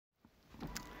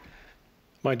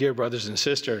My dear brothers and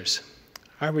sisters,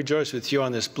 I rejoice with you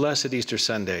on this blessed Easter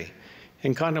Sunday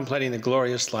in contemplating the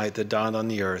glorious light that dawned on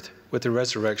the earth with the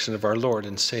resurrection of our Lord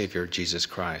and Savior, Jesus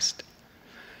Christ.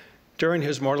 During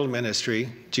his mortal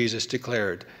ministry, Jesus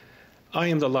declared, "I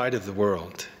am the light of the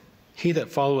world. He that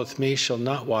followeth me shall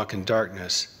not walk in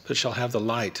darkness, but shall have the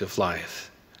light of life."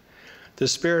 The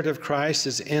Spirit of Christ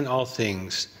is in all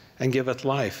things and giveth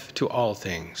life to all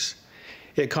things.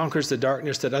 It conquers the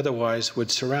darkness that otherwise would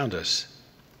surround us.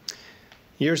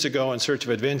 Years ago, in search of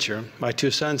adventure, my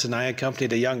two sons and I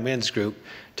accompanied a young men's group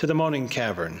to the Moaning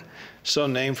Cavern, so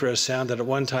named for a sound that at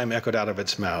one time echoed out of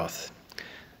its mouth.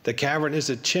 The cavern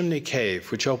is a chimney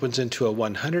cave which opens into a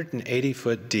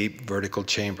 180-foot deep vertical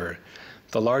chamber,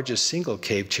 the largest single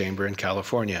cave chamber in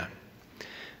California.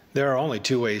 There are only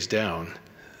two ways down: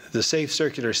 the safe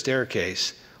circular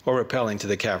staircase or rappelling to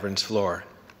the cavern's floor.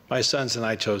 My sons and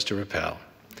I chose to rappel.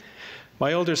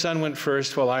 My older son went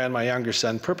first, while I and my younger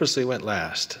son purposely went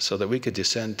last, so that we could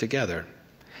descend together.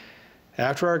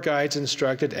 After our guides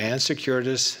instructed and secured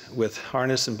us with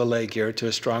harness and belay gear to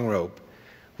a strong rope,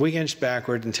 we inched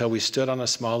backward until we stood on a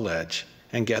small ledge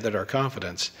and gathered our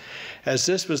confidence, as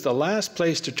this was the last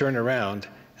place to turn around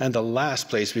and the last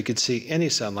place we could see any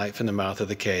sunlight from the mouth of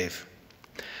the cave.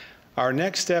 Our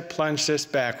next step plunged us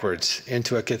backwards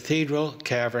into a cathedral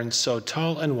cavern so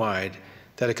tall and wide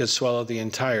that it could swallow the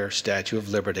entire Statue of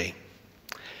Liberty.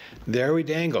 There we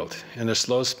dangled in a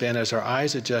slow spin as our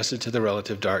eyes adjusted to the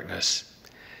relative darkness.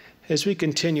 As we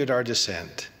continued our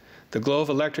descent, the glow of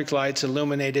electric lights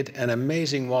illuminated an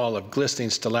amazing wall of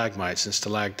glistening stalagmites and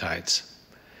stalactites.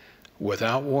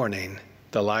 Without warning,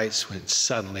 the lights went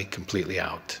suddenly completely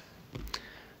out.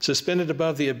 Suspended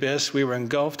above the abyss, we were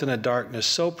engulfed in a darkness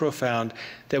so profound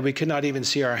that we could not even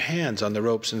see our hands on the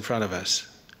ropes in front of us.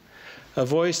 A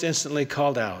voice instantly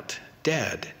called out,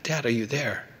 "Dad, Dad, are you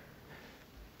there?"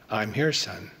 "I'm here,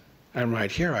 son. I'm right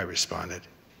here," I responded.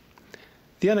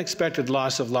 The unexpected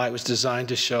loss of light was designed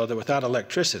to show that without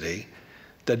electricity,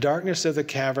 the darkness of the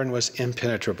cavern was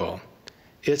impenetrable.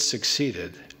 It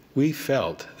succeeded. We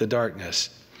felt the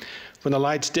darkness. When the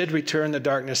lights did return, the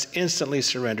darkness instantly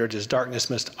surrendered, as darkness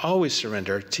must always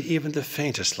surrender to even the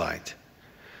faintest light.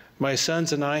 My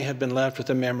sons and I have been left with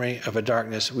the memory of a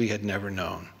darkness we had never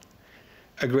known,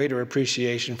 a greater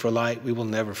appreciation for light we will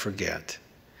never forget,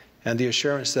 and the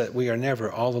assurance that we are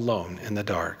never all alone in the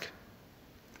dark.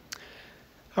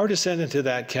 Our descent into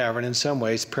that cavern in some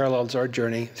ways parallels our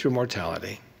journey through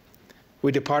mortality.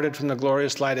 We departed from the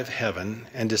glorious light of heaven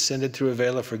and descended through a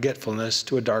veil of forgetfulness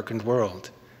to a darkened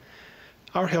world.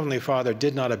 Our Heavenly Father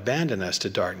did not abandon us to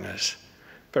darkness,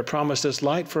 but promised us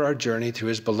light for our journey through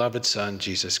his beloved Son,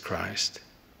 Jesus Christ.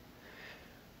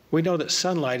 We know that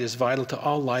sunlight is vital to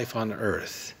all life on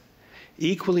earth.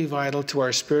 Equally vital to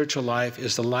our spiritual life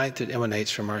is the light that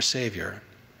emanates from our Savior.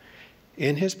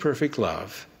 In his perfect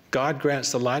love, God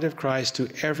grants the light of Christ to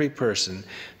every person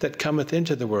that cometh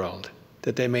into the world,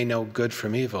 that they may know good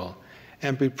from evil,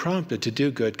 and be prompted to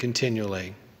do good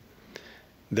continually.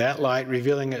 That light,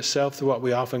 revealing itself through what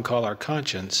we often call our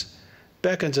conscience,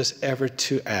 beckons us ever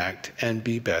to act and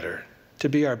be better, to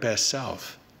be our best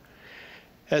self.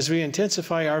 As we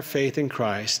intensify our faith in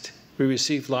Christ, we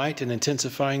receive light in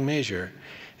intensifying measure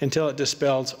until it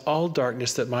dispels all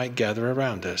darkness that might gather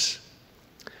around us.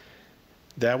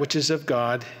 That which is of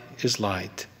God is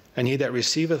light, and he that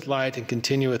receiveth light and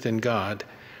continueth in God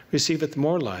receiveth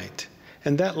more light,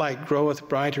 and that light groweth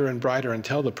brighter and brighter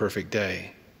until the perfect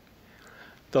day.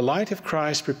 The light of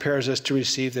Christ prepares us to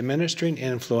receive the ministering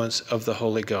influence of the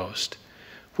Holy Ghost,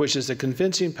 which is the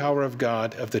convincing power of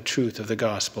God of the truth of the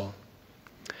gospel.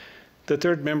 The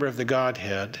third member of the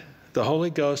Godhead, the Holy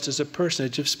Ghost, is a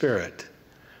personage of spirit.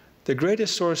 The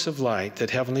greatest source of light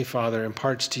that Heavenly Father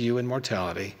imparts to you in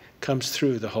mortality comes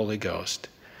through the Holy Ghost,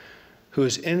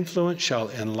 whose influence shall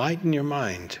enlighten your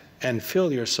mind and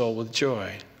fill your soul with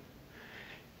joy.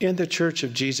 In the Church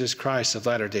of Jesus Christ of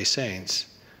Latter-day Saints,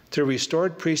 through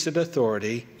restored priesthood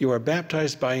authority, you are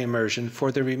baptized by immersion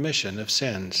for the remission of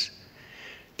sins.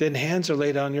 Then hands are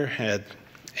laid on your head,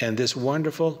 and this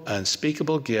wonderful,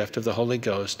 unspeakable gift of the Holy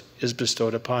Ghost is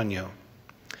bestowed upon you.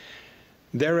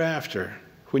 Thereafter,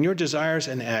 when your desires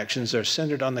and actions are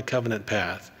centered on the covenant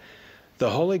path, the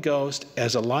Holy Ghost,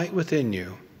 as a light within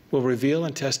you, will reveal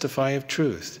and testify of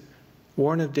truth,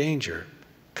 warn of danger,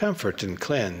 comfort and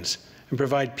cleanse, and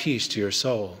provide peace to your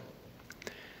soul.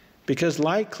 Because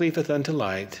light cleaveth unto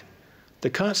light, the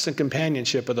constant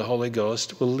companionship of the Holy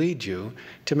Ghost will lead you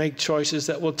to make choices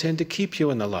that will tend to keep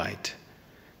you in the light.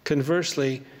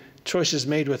 Conversely, choices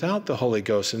made without the Holy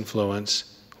Ghost's influence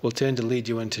will tend to lead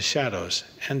you into shadows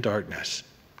and darkness.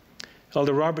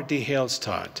 Elder Robert D. Hales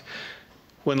taught,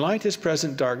 When light is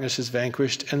present, darkness is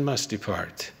vanquished and must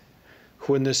depart.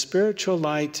 When the spiritual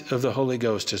light of the Holy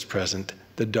Ghost is present,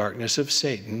 the darkness of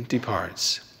Satan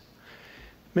departs.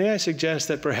 May I suggest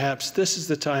that perhaps this is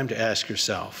the time to ask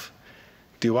yourself,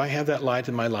 do I have that light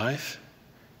in my life?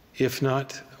 If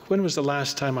not, when was the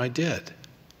last time I did?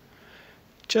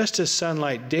 Just as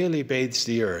sunlight daily bathes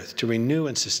the earth to renew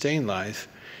and sustain life,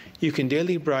 you can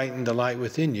daily brighten the light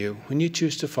within you when you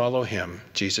choose to follow him,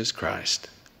 Jesus Christ.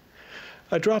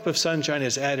 A drop of sunshine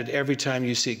is added every time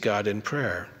you seek God in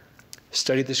prayer.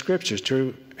 Study the scriptures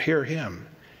to hear him.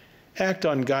 Act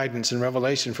on guidance and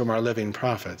revelation from our living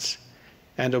prophets,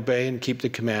 and obey and keep the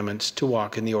commandments to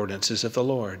walk in the ordinances of the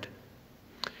Lord.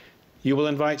 You will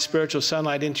invite spiritual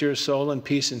sunlight into your soul and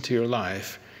peace into your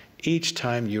life each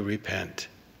time you repent.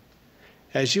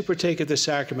 As you partake of the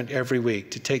sacrament every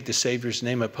week to take the Savior's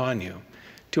name upon you,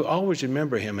 to always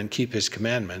remember him and keep his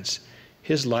commandments,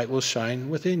 his light will shine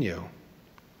within you.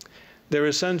 There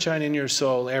is sunshine in your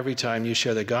soul every time you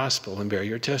share the gospel and bear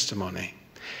your testimony.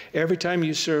 Every time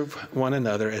you serve one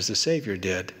another as the Savior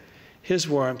did, his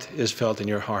warmth is felt in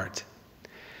your heart.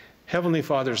 Heavenly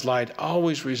Father's light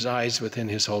always resides within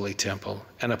his holy temple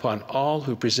and upon all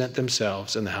who present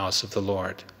themselves in the house of the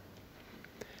Lord.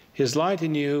 His light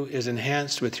in you is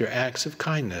enhanced with your acts of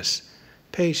kindness,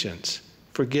 patience,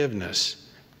 forgiveness,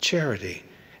 charity,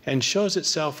 and shows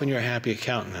itself in your happy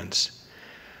countenance.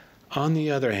 On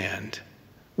the other hand,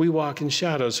 we walk in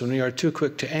shadows when we are too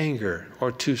quick to anger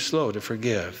or too slow to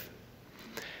forgive.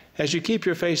 As you keep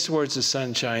your face towards the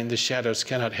sunshine, the shadows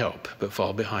cannot help but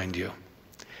fall behind you.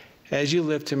 As you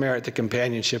live to merit the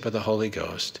companionship of the Holy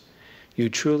Ghost, you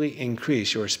truly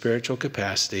increase your spiritual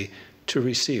capacity to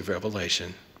receive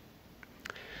revelation.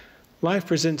 Life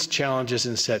presents challenges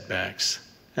and setbacks,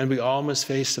 and we all must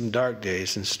face some dark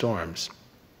days and storms.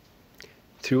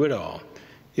 Through it all,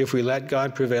 if we let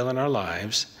God prevail in our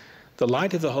lives, the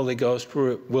light of the Holy Ghost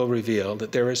will reveal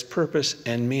that there is purpose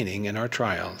and meaning in our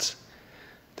trials,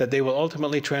 that they will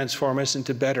ultimately transform us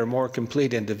into better, more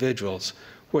complete individuals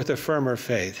with a firmer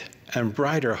faith and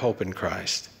brighter hope in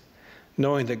Christ,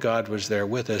 knowing that God was there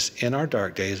with us in our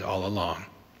dark days all along.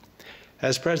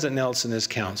 As President Nelson has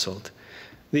counseled,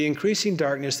 the increasing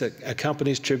darkness that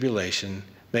accompanies tribulation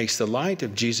makes the light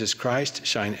of Jesus Christ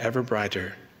shine ever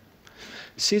brighter.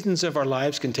 Seasons of our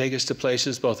lives can take us to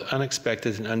places both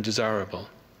unexpected and undesirable.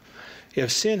 If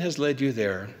sin has led you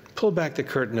there, pull back the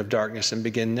curtain of darkness and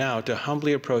begin now to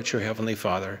humbly approach your Heavenly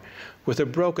Father with a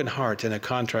broken heart and a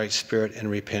contrite spirit and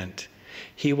repent.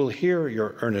 He will hear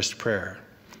your earnest prayer.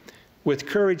 With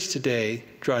courage today,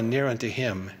 draw near unto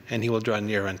him, and he will draw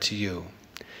near unto you.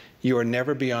 You are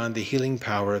never beyond the healing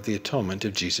power of the atonement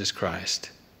of Jesus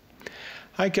Christ.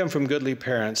 I come from goodly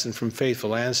parents and from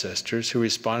faithful ancestors who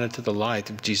responded to the light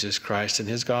of Jesus Christ and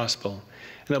his gospel,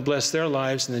 and have blessed their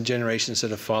lives and the generations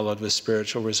that have followed with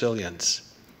spiritual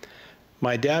resilience.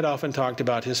 My dad often talked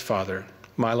about his father,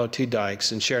 Milo T.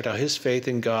 Dyches, and shared how his faith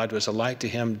in God was a light to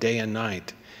him day and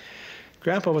night.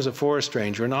 Grandpa was a forest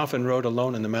ranger and often rode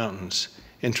alone in the mountains,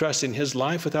 entrusting his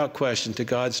life without question to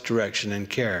God's direction and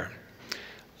care.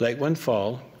 Late one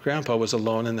fall, Grandpa was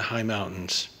alone in the high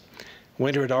mountains.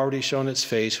 Winter had already shown its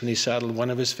face when he saddled one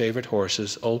of his favorite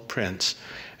horses, Old Prince,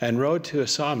 and rode to a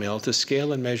sawmill to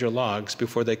scale and measure logs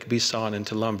before they could be sawn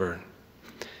into lumber.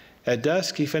 At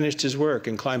dusk, he finished his work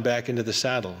and climbed back into the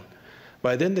saddle.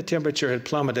 By then, the temperature had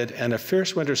plummeted, and a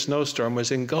fierce winter snowstorm was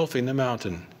engulfing the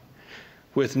mountain.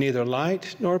 With neither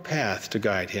light nor path to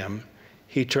guide him,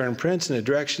 he turned Prince in a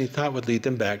direction he thought would lead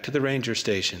them back to the ranger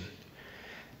station.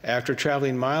 After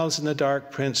traveling miles in the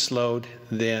dark, Prince slowed,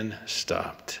 then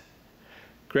stopped.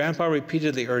 Grandpa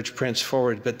repeatedly urged Prince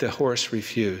forward, but the horse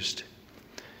refused.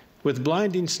 With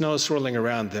blinding snow swirling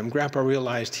around them, Grandpa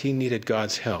realized he needed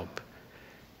God's help.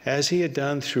 As he had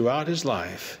done throughout his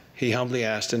life, he humbly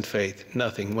asked in faith,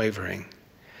 nothing wavering.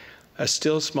 A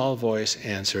still small voice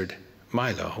answered,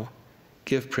 "Milo,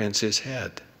 give Prince his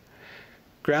head."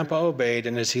 Grandpa obeyed,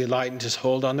 and as he lightened his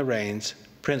hold on the reins,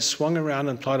 Prince swung around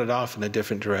and plodded off in a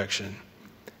different direction.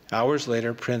 Hours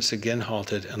later, Prince again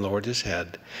halted and lowered his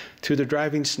head. Through the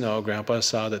driving snow, Grandpa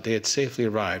saw that they had safely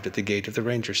arrived at the gate of the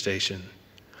ranger station.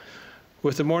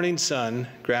 With the morning sun,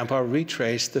 Grandpa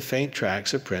retraced the faint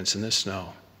tracks of Prince in the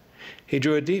snow. He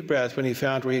drew a deep breath when he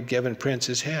found where he had given Prince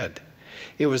his head.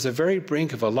 It was the very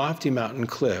brink of a lofty mountain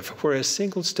cliff where a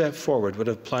single step forward would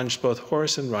have plunged both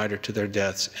horse and rider to their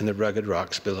deaths in the rugged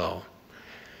rocks below.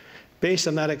 Based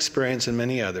on that experience and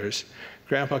many others,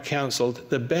 Grandpa counseled,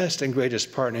 the best and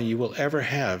greatest partner you will ever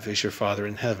have is your Father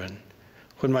in heaven.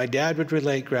 When my dad would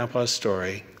relate Grandpa's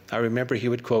story, I remember he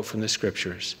would quote from the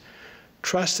scriptures,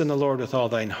 "Trust in the Lord with all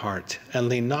thine heart, and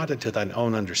lean not unto thine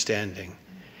own understanding.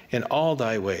 In all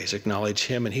thy ways acknowledge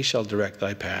him, and he shall direct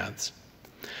thy paths.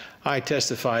 I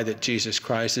testify that Jesus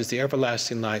Christ is the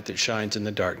everlasting light that shines in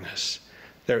the darkness.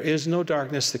 There is no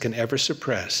darkness that can ever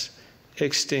suppress,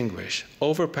 extinguish,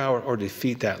 overpower, or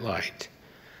defeat that light.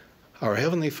 Our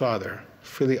Heavenly Father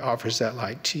freely offers that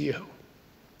light to you.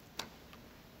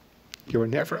 You are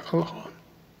never alone.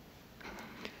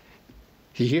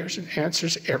 He hears and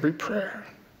answers every prayer.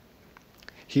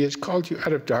 He has called you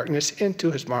out of darkness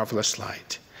into his marvelous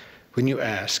light. When you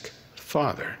ask,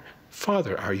 Father,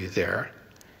 Father, are you there?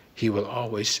 He will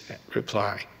always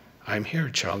reply, I'm here,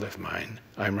 child of mine.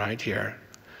 I'm right here.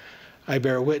 I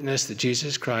bear witness that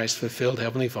Jesus Christ fulfilled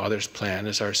Heavenly Father's plan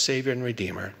as our Savior and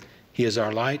Redeemer. He is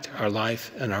our light, our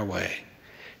life, and our way.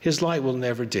 His light will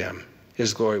never dim.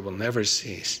 His glory will never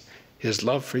cease. His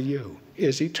love for you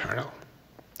is eternal.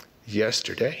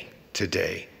 Yesterday,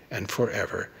 today, and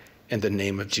forever. In the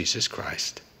name of Jesus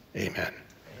Christ. Amen.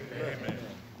 Amen.